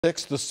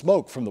The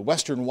smoke from the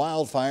western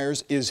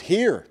wildfires is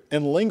here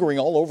and lingering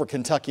all over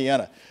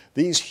Kentuckiana.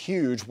 These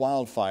huge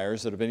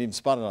wildfires that have been even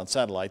spotted on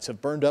satellites have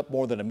burned up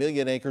more than 1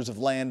 million acres of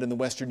land in the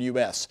western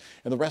U.S.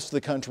 and the rest of the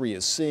country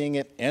is seeing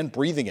it and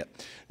breathing it.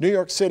 New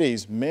York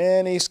City's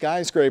many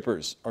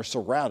skyscrapers are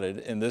surrounded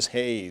in this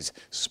haze,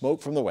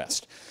 smoke from the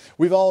west.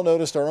 We've all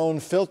noticed our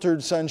own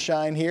filtered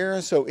sunshine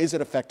here, so is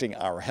it affecting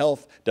our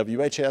health?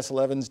 WHAS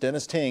 11's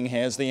Dennis Ting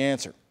has the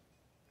answer.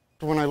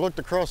 When I looked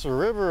across the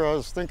river, I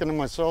was thinking to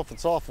myself,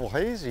 it's awful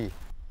hazy.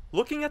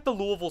 Looking at the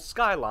Louisville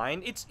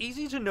skyline, it's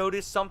easy to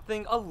notice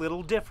something a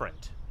little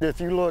different. If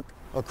you look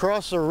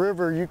across the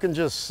river, you can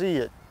just see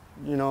it.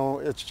 You know,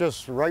 it's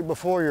just right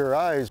before your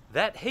eyes.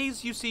 That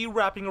haze you see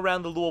wrapping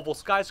around the Louisville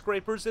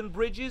skyscrapers and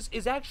bridges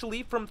is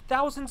actually from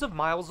thousands of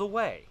miles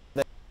away. The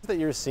haze that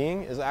you're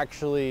seeing is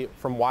actually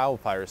from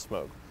wildfire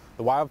smoke.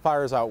 The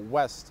wildfires out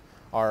west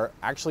are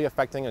actually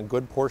affecting a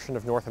good portion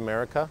of North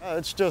America.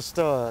 It's just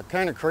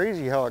kind of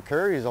crazy how it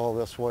carries all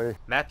this way.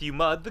 Matthew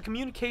Mudd, the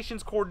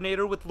communications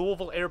coordinator with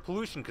Louisville Air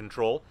Pollution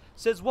Control,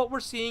 says what we're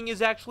seeing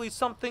is actually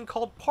something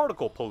called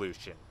particle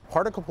pollution.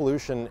 Particle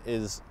pollution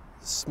is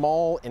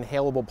small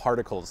inhalable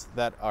particles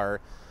that are,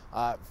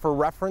 for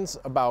reference,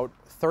 about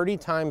 30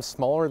 times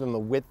smaller than the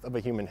width of a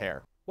human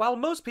hair. While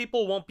most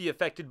people won't be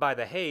affected by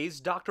the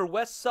haze, Dr.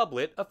 Wes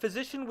Sublett, a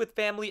physician with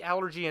family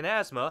allergy and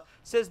asthma,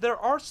 says there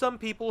are some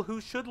people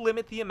who should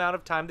limit the amount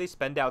of time they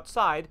spend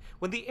outside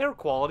when the air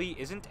quality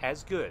isn't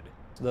as good.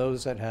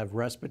 Those that have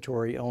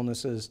respiratory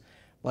illnesses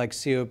like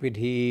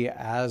COPD,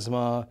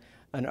 asthma,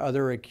 and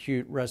other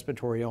acute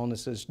respiratory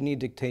illnesses need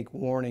to take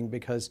warning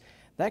because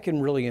that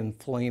can really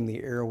inflame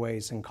the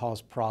airways and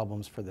cause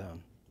problems for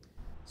them.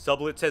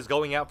 Sublett says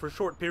going out for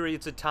short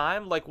periods of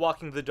time, like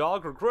walking the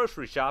dog or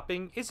grocery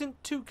shopping,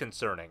 isn't too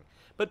concerning.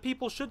 But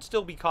people should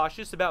still be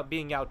cautious about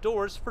being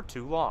outdoors for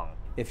too long.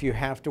 If you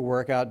have to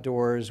work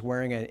outdoors,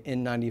 wearing an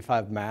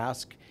N95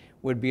 mask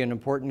would be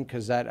important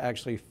because that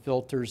actually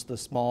filters the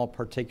small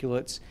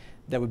particulates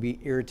that would be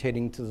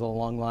irritating to the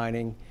lung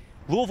lining.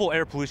 Louisville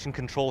Air Pollution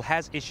Control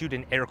has issued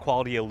an air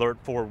quality alert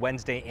for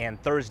Wednesday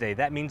and Thursday.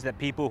 That means that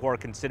people who are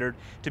considered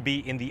to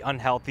be in the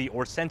unhealthy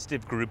or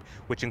sensitive group,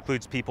 which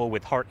includes people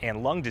with heart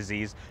and lung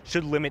disease,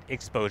 should limit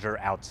exposure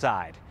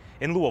outside.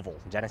 In Louisville,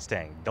 Dennis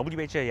Ting,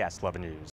 WHAS 11 News.